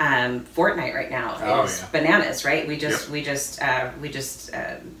 Fortnite right now is bananas, right? We just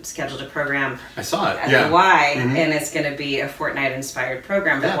scheduled a program. I saw it. At the Y, and it's going to be a Fortnite inspired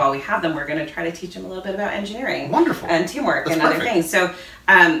program. But while we have them, we're going to try to teach them a little bit about engineering, and teamwork, and other things. So,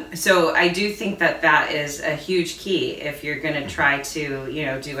 so I do think that is a huge key if you're going to try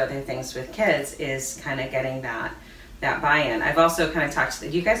to do other things with kids, is kind of getting that buy-in. I've also kind of talked. Do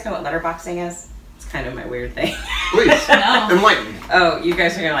you guys know what letterboxing is? Kind of my weird thing. Please, enlighten me. Oh, you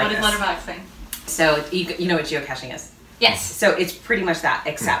guys are gonna like this. What is letterboxing? So you know what geocaching is? Yes. So it's pretty much that,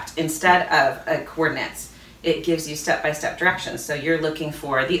 except instead of coordinates, it gives you step-by-step directions. So you're looking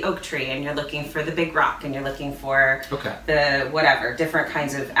for the oak tree, and you're looking for the big rock, and you're looking for the whatever, different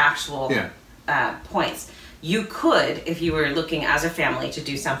kinds of actual points. You could, if you were looking as a family to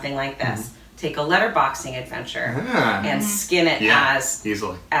do something like this, take a letterboxing adventure and skin it as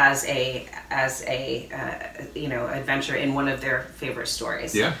a adventure in one of their favorite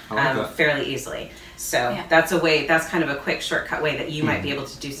stories. Yeah, I like that. Fairly easily. So that's kind of a quick shortcut way that you might be able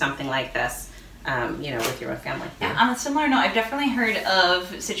to do something like this, with your own family. Yeah, on a similar note, I've definitely heard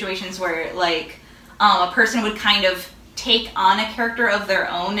of situations where like a person would kind of take on a character of their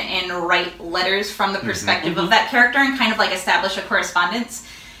own and write letters from the perspective of that character and kind of like establish a correspondence.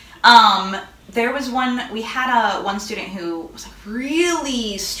 There was we had one student who was like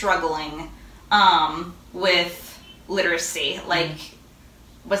really struggling with literacy, like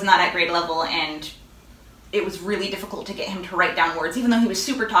was not at grade level, and it was really difficult to get him to write down words, even though he was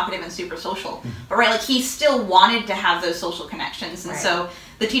super talkative and super social. But like he still wanted to have those social connections, and so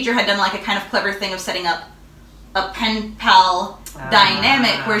the teacher had done like a kind of clever thing of setting up a pen pal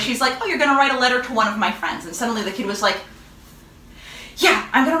dynamic where she's like, oh, you're gonna write a letter to one of my friends, and suddenly the kid was like, yeah,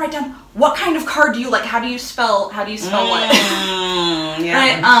 I'm gonna write down what kind of card do you like, how do you spell what? Yeah.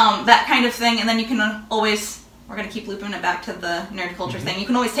 Right, that kind of thing. And then you can always, we're gonna keep looping it back to the nerd culture thing, you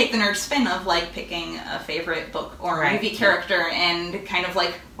can always take the nerd spin of like picking a favorite book or movie character and kind of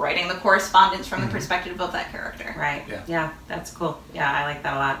like writing the correspondence from the perspective of that character. Right. Yeah, that's cool. Yeah, I like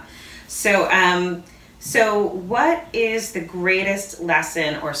that a lot. So, so what is the greatest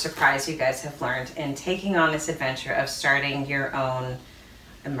lesson or surprise you guys have learned in taking on this adventure of starting your own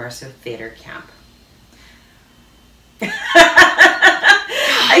immersive theater camp?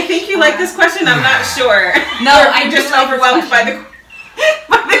 I think you like this question. I'm not sure. No, I'm just overwhelmed by the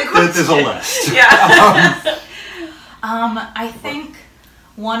question. There's a list. Yeah. I think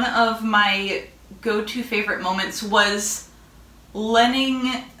one of my go-to favorite moments was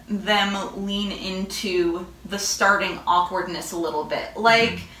letting them lean into the starting awkwardness a little bit.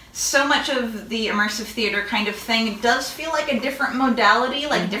 Like, so much of the immersive theater kind of thing does feel like a different modality,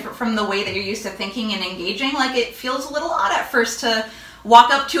 like different from the way that you're used to thinking and engaging. Like, it feels a little odd at first to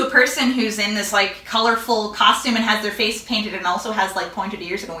walk up to a person who's in this like colorful costume and has their face painted and also has like pointed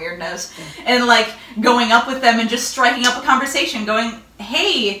ears and a weird nose, and like going up with them and just striking up a conversation going,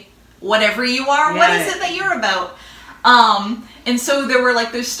 hey, whatever you are, what is it that you're about? And so there were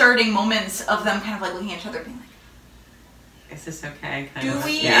like those starting moments of them kind of like looking at each other being like, is this okay? Do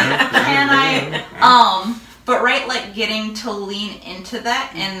we? Can I? But right, like getting to lean into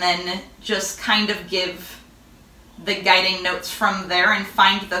that and then just kind of give the guiding notes from there and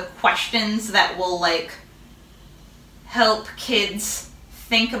find the questions that will like help kids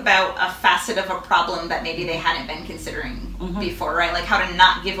think about a facet of a problem that maybe they hadn't been considering before, right? Like how to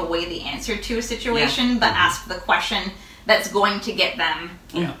not give away the answer to a situation, but ask the question that's going to get them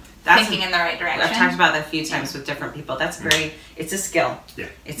thinking in the right direction. I've talked about that a few times with different people. That's very, it's a skill. Yeah.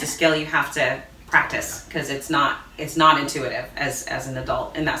 It's a skill you have to practice because it's not intuitive as an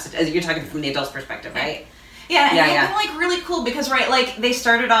adult. And that's, you're talking from the adult's perspective, right? Yeah, and it's been like really cool because, right, like they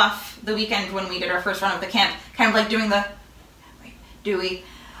started off the weekend when we did our first run of the camp, kind of like doing the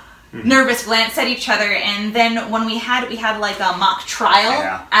nervous glance at each other, and then when we had like a mock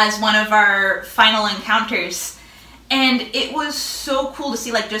trial as one of our final encounters, and it was so cool to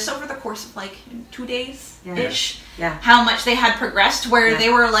see like just over the course of like 2 days-ish how much they had progressed, where they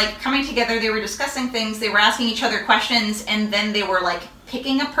were like coming together, they were discussing things, they were asking each other questions, and then they were like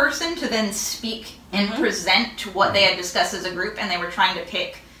picking a person to then speak and present to what they had discussed as a group, and they were trying to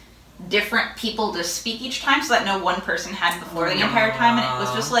pick different people to speak each time so that no one person had the floor the entire time, and it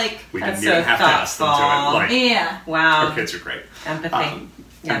was just like, we didn't even have to ask them to it. Wow. Our kids are great. Empathy.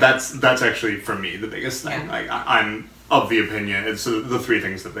 And that's actually for me the biggest thing. Like, I'm of the opinion, it's the three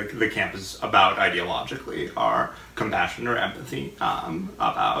things that the camp is about ideologically are compassion or empathy,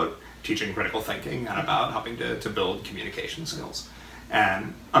 about teaching critical thinking, and about helping to build communication skills.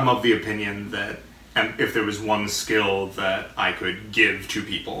 And I'm of the opinion that if there was one skill that I could give to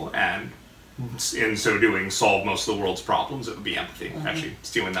people and in so doing solve most of the world's problems, it would be empathy. Actually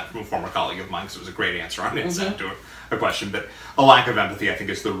stealing that from a former colleague of mine because it was a great answer on it to a question. But a lack of empathy, I think,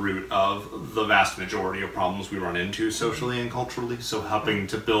 is the root of the vast majority of problems we run into socially and culturally. So helping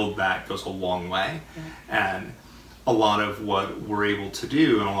to build that goes a long way. And a lot of what we're able to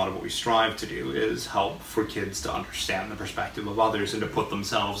do and a lot of what we strive to do is help for kids to understand the perspective of others and to put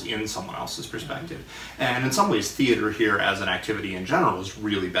themselves in someone else's perspective. And in some ways, theater here as an activity in general is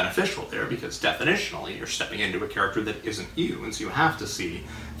really beneficial there because definitionally you're stepping into a character that isn't you, and so you have to see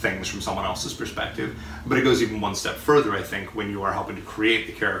things from someone else's perspective. But it goes even one step further, I think, when you are helping to create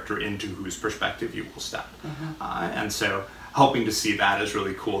the character into whose perspective you will step. And so helping to see that is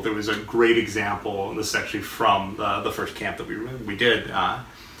really cool. There was a great example, and this is actually from the first camp that we did.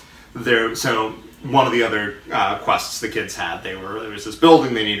 So one of the other quests the kids had, there was this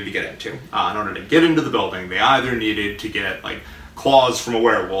building they needed to get into. In order to get into the building, they either needed to get like claws from a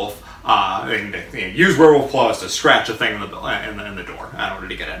werewolf, and they use werewolf claws to scratch a thing in the door in order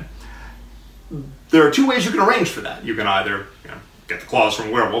to get in. There are two ways you can arrange for that. You can either get the claws from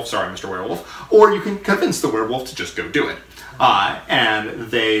a werewolf, sorry Mr. Werewolf, or you can convince the werewolf to just go do it.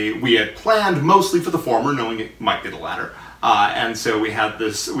 And we had planned mostly for the former, knowing it might be the latter. And so we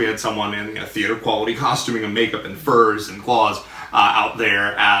had someone in theater quality costuming and makeup and furs and claws out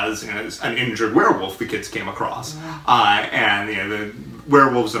there as an injured werewolf the kids came across. And the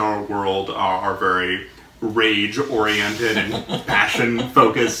werewolves in our world are very rage-oriented and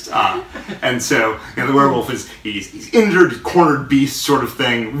passion-focused, and so the werewolf he's injured, cornered beast sort of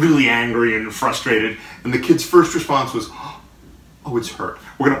thing, really angry and frustrated, and the kid's first response was, "Oh Oh, it's hurt.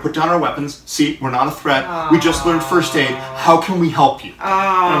 We're going to put down our weapons. See, we're not a threat. We just learned first aid. How can we help you? Oh,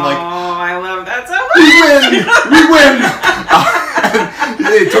 And I'm like, I love that so much. we win!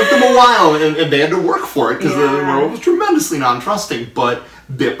 It took them a while, and they had to work for it because the Yeah. werewolf was tremendously non-trusting, but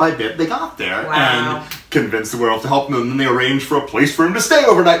bit by bit they got there and convinced the werewolf to help them, and then they arranged for a place for him to stay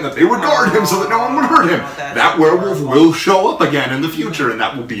overnight and that they would guard him so that no one would hurt him. That werewolf will show up again in the future, and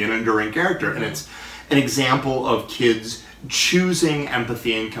that will be an enduring character. And it's an example of kids choosing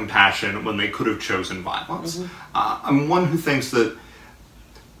empathy and compassion when they could have chosen violence. I'm one who thinks that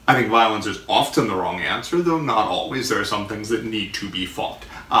I think violence is often the wrong answer, though not always. There are some things that need to be fought.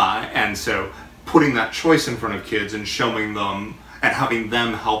 And so putting that choice in front of kids and showing them and having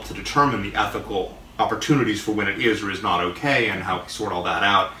them help to determine the ethical opportunities for when it is or is not okay and how we sort all that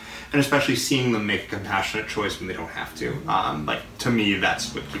out. And especially seeing them make a compassionate choice when they don't have to. Like, to me,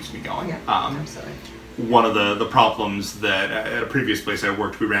 that's what keeps me going. Yeah, absolutely. One of the problems that at a previous place I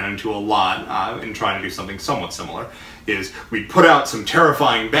worked we ran into a lot in trying to do something somewhat similar is we'd put out some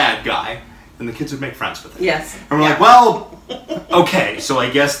terrifying bad guy and the kids would make friends with it. Yes. And we're like, well, okay, so I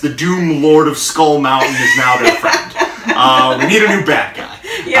guess the Doom Lord of Skull Mountain is now their friend. We need a new bad guy.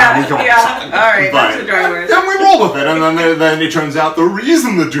 Yeah, yeah. All right, that's the drawing board. Then we roll with it, and then it turns out the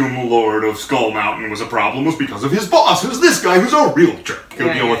reason the Doom Lord of Skull Mountain was a problem was because of his boss, who's this guy who's a real jerk.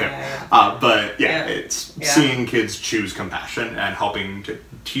 Go deal with him. But it's seeing kids choose compassion and helping to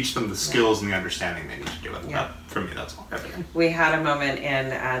teach them the skills and the understanding they need to do it. Yeah. For me, that's all. Everything. We had a moment in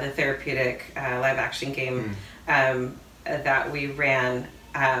the therapeutic live action game that we ran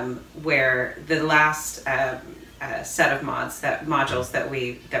where the last set of modules that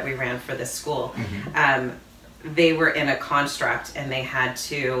we ran for this school, they were in a construct and they had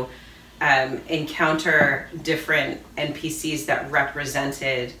to encounter different NPCs that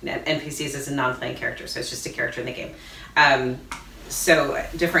represented NPCs as a non-playing character, so it's just a character in the game. So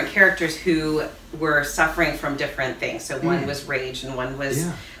different characters who were suffering from different things. So one was rage and one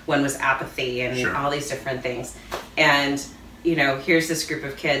was apathy and all these different things. And you know, here's this group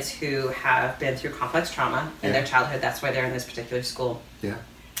of kids who have been through complex trauma in their childhood. That's why they're in this particular school. Yeah.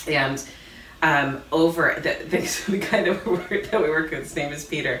 And over the guy that we work with, his name is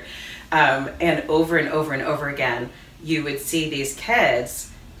Peter. And over and over and over again, you would see these kids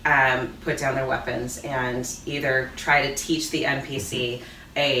put down their weapons and either try to teach the NPC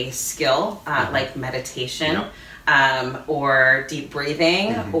a skill like meditation. Or deep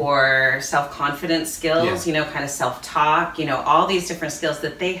breathing or self-confidence skills, you know, kind of self-talk, you know, all these different skills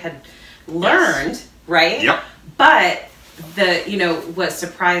that they had learned, right? Yep. But what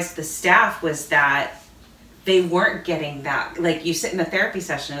surprised the staff was that they weren't getting that. Like, you sit in a therapy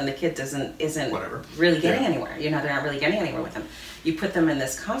session and the kid isn't really getting anywhere. You know, they're not really getting anywhere with them. You put them in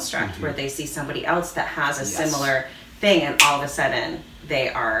this construct where they see somebody else that has a similar thing, and all of a sudden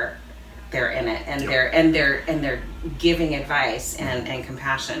they're in it, and they're giving advice and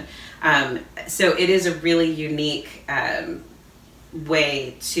compassion. So it is a really unique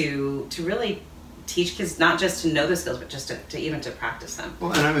way to really teach kids not just to know the skills, but just to even to practice them.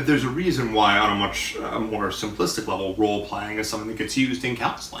 Well, and I mean, there's a reason why, on a much more simplistic level, role playing is something that gets used in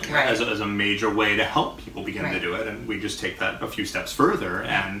counseling as a major way to help people begin to do it, and we just take that a few steps further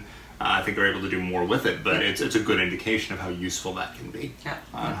and. I think they're able to do more with it, but it's a good indication of how useful that can be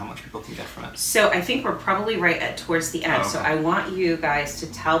and how much people can get from it. So I think we're probably right towards the end. So I want you guys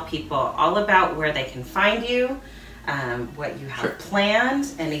to tell people all about where they can find you, what you have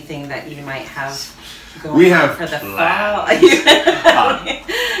planned, anything that you might have going on for the fall.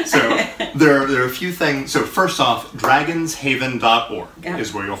 So there are a few things. So first off, dragonshaven.org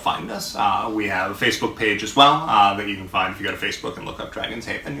is where you'll find us. We have a Facebook page as well that you can find. If you go to Facebook and look up Dragons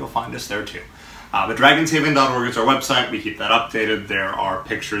Haven, you'll find us there too. But dragonshaven.org is our website. We keep that updated. There are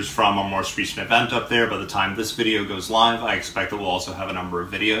pictures from our most recent event up there. By the time this video goes live, I expect that we'll also have a number of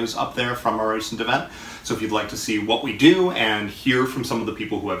videos up there from our recent event. So if you'd like to see what we do and hear from some of the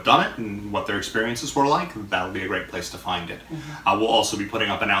people who have done it and what their experiences were like, that'll be a great place to find it. We'll also be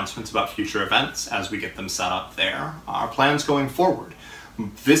putting up announcements about future events as we get them set up there. Our plans going forward.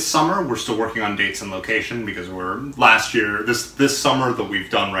 This summer, we're still working on dates and location because this summer that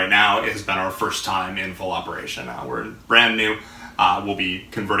we've done right now, it has been our first time in full operation. We're brand new. We'll be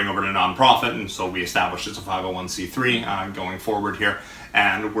converting over to nonprofit, and so we established as a 501c3 going forward here.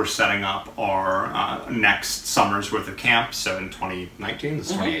 And we're setting up our next summer's worth of camp. So in 2019, this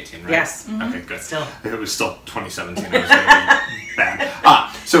is 2018, right? Yes. Okay, good. Still. It was still 2017. It was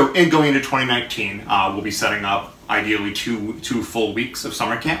bad. So in going into 2019, we'll be setting up ideally two full weeks of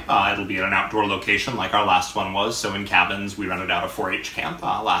summer camp. It'll be at an outdoor location like our last one was. So in cabins, we rented out a 4-H camp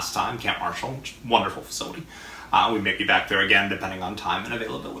last time, Camp Marshall, wonderful facility. We may be back there again depending on time and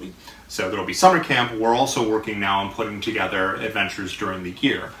availability. So there will be summer camp. We're also working now on putting together adventures during the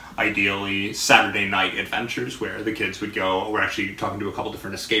year. Ideally, Saturday night adventures where the kids would go. We're actually talking to a couple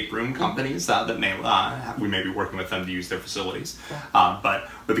different escape room companies that we may be working with them to use their facilities. But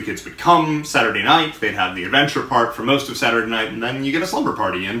where the kids would come Saturday night, they'd have the adventure part for most of Saturday night, and then you get a slumber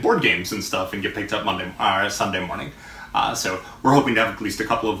party and board games and stuff, and get picked up Sunday morning. So we're hoping to have at least a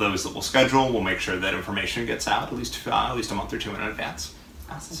couple of those that we'll schedule. We'll make sure that information gets out at least a month or two in advance.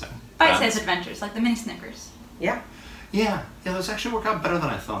 Awesome. So, Bite-sized adventures, like the mini Snickers. Yeah. Yeah, those actually work out better than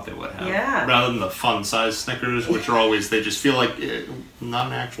I thought they would have. Yeah. Rather than the fun-sized Snickers, which are always, they just feel like not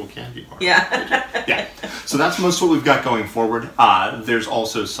an actual candy bar. Yeah. Yeah. So that's most of what we've got going forward. There's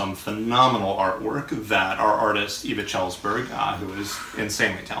also some phenomenal artwork that our artist, Eva Chelsberg, who is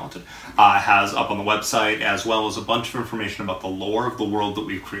insanely talented, has up on the website, as well as a bunch of information about the lore of the world that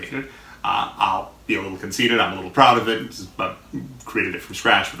we've created. I'll be a little conceited, I'm a little proud of it, but created it from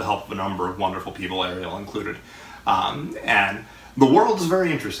scratch with the help of a number of wonderful people, Ariel included. And the world is a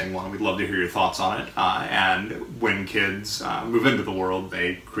very interesting one. We'd love to hear your thoughts on it. And when kids move into the world,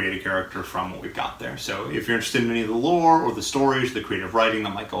 they create a character from what we've got there. So if you're interested in any of the lore or the stories, the creative writing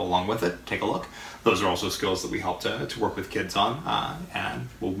that might go along with it, take a look. Those are also skills that we help to work with kids on, and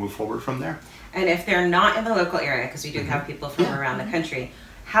we'll move forward from there. And if they're not in the local area, because we do have people from around the country,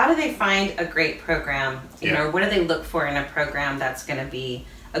 how do they find a great program? You know, what do they look for in a program that's going to be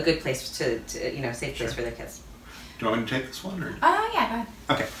a good place to safe place for their kids? Do you want me to take this one? Or? Yeah, go ahead.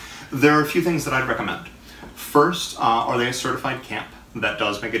 Okay. There are a few things that I'd recommend. First, are they a certified camp? That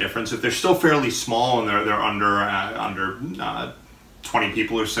does make a difference. If they're still fairly small and they're under 20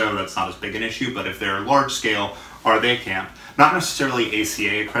 people or so, that's not as big an issue. But if they're large scale, are they a camp? Not necessarily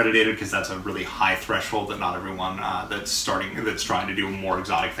ACA accredited, because that's a really high threshold that not everyone that's trying to do more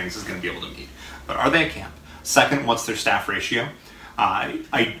exotic things is going to be able to meet. But are they a camp? Second, what's their staff ratio?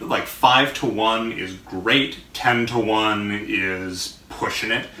 I like 5 to 1 is great. 10 to 1 is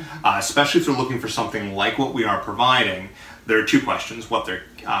pushing it, especially if they're looking for something like what we are providing. There are two questions. What their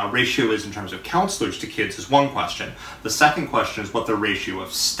ratio is in terms of counselors to kids is one question. The second question is what the ratio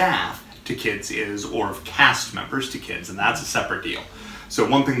of staff to kids is, or of cast members to kids, and that's a separate deal. So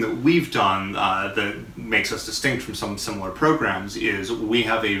one thing that we've done that makes us distinct from some similar programs is we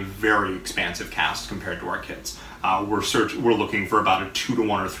have a very expansive cast compared to our kids. We're looking for about a 2 to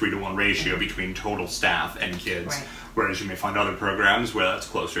 1 or 3 to 1 ratio between total staff and kids, right. Whereas you may find other programs where that's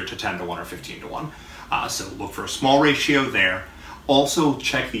closer to 10 to 1 or 15 to 1. So look for a small ratio there. Also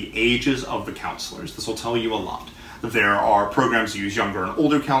check the ages of the counselors. This will tell you a lot. There are programs that use younger and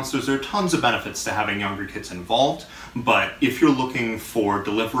older counselors. There are tons of benefits to having younger kids involved, but if you're looking for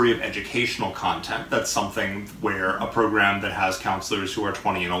delivery of educational content, that's something where a program that has counselors who are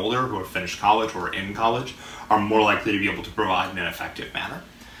 20 and older, who have finished college, who are in college, are more likely to be able to provide in an effective manner.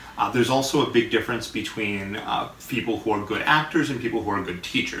 There's also a big difference between people who are good actors and people who are good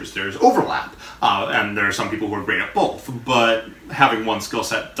teachers. There's overlap, and there are some people who are great at both, but having one skill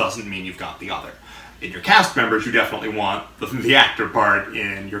set doesn't mean you've got the other. In your cast members, you definitely want the actor part.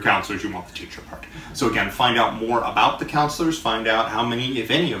 In your counselors, you want the teacher part. So again, find out more about the counselors, find out how many, if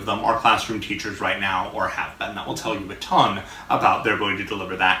any of them, are classroom teachers right now or have been. That will tell you a ton about their ability to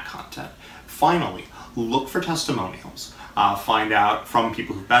deliver that content. Finally, look for testimonials. Find out from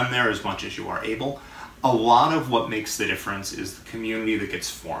people who've been there as much as you are able. A lot of what makes the difference is the community that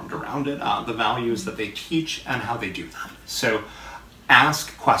gets formed around it, the values that they teach, and how they do that. So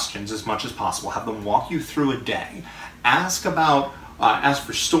ask questions as much as possible. Have them walk you through a day. Ask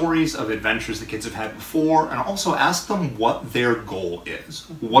for stories of adventures the kids have had before, and also ask them what their goal is.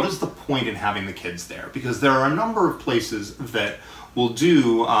 What is the point in having the kids there? Because there are a number of places that will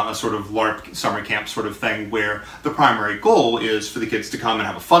do a sort of LARP summer camp sort of thing where the primary goal is for the kids to come and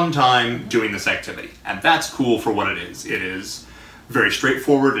have a fun time doing this activity. And that's cool for what it is. It is very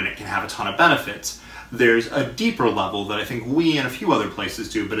straightforward and it can have a ton of benefits. There's a deeper level that I think we and a few other places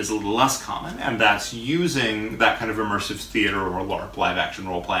do, but is a little less common, and that's using that kind of immersive theater or LARP, live action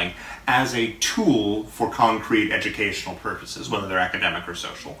role playing, as a tool for concrete educational purposes, whether they're academic or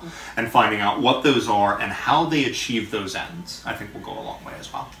social, and finding out what those are and how they achieve those ends, I think will go a long way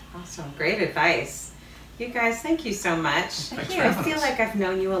as well. Awesome, great advice. You guys, thank you so much. Thanks I feel like I've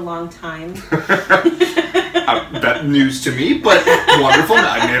known you a long time. That news to me, but wonderful.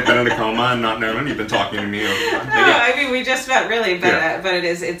 I may have been in a coma and not known it. You've been talking to me over time. No, yeah. I mean, we just met really, but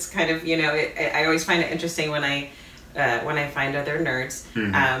it's kind of, I always find it interesting when I other nerds,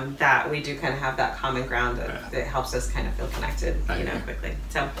 that we do kind of have that common ground that helps us kind of feel connected, quickly.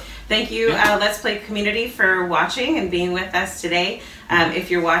 So thank you, Let's Play community, for watching and being with us today. If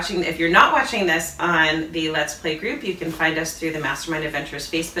you're not watching this on the Let's Play group, you can find us through the Mastermind Adventures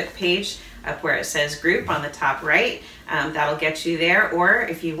Facebook page, up where it says group on the top right. That'll get you there. Or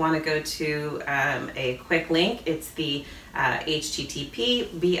if you want to go to a quick link, it's the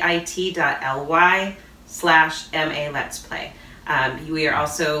http://bit.ly/MA Let's Play. We are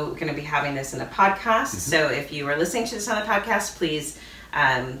also going to be having this in a podcast. So if you are listening to this on the podcast, please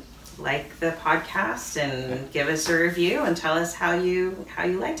like the podcast and give us a review and tell us how you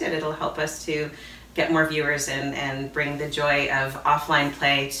liked it. It'll help us to get more viewers and bring the joy of offline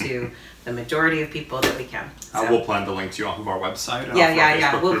play to the majority of people that we can. So. We'll plan to link to you off of our website. And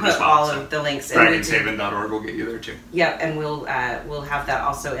We'll put all of the links. DragonsHaven.org will get you there too. Yep, and we'll have that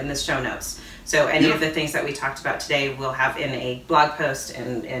also in the show notes. So any of the things that we talked about today, we'll have in a blog post,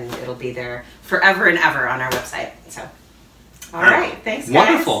 and it'll be there forever and ever on our website. So, all right, thanks, guys.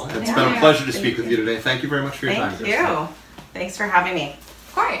 Wonderful. It's been a pleasure to speak with you today. Thank you very much for your time. Thank you. Thanks for having me.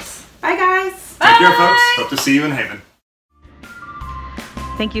 Of course. Bye, guys. Take care, folks. Hope to see you in Haven.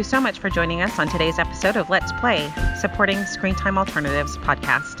 Thank you so much for joining us on today's episode of Let's Play, supporting Screen Time Alternatives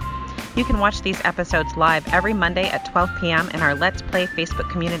podcast. You can watch these episodes live every Monday at 12 p.m. in our Let's Play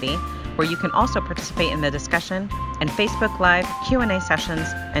Facebook community, where you can also participate in the discussion and Facebook Live Q&A sessions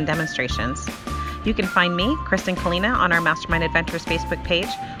and demonstrations. You can find me, Kristen Kalina, on our Mastermind Adventures Facebook page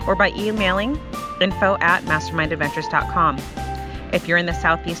or by emailing info@mastermindadventures.com. If you're in the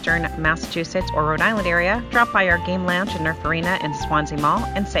southeastern Massachusetts or Rhode Island area, drop by our Game Lounge and Nerf Arena in Swansea Mall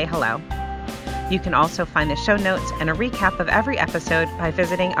and say hello. You can also find the show notes and a recap of every episode by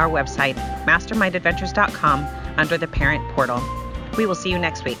visiting our website, mastermindadventures.com, under the Parent portal. We will see you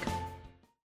next week.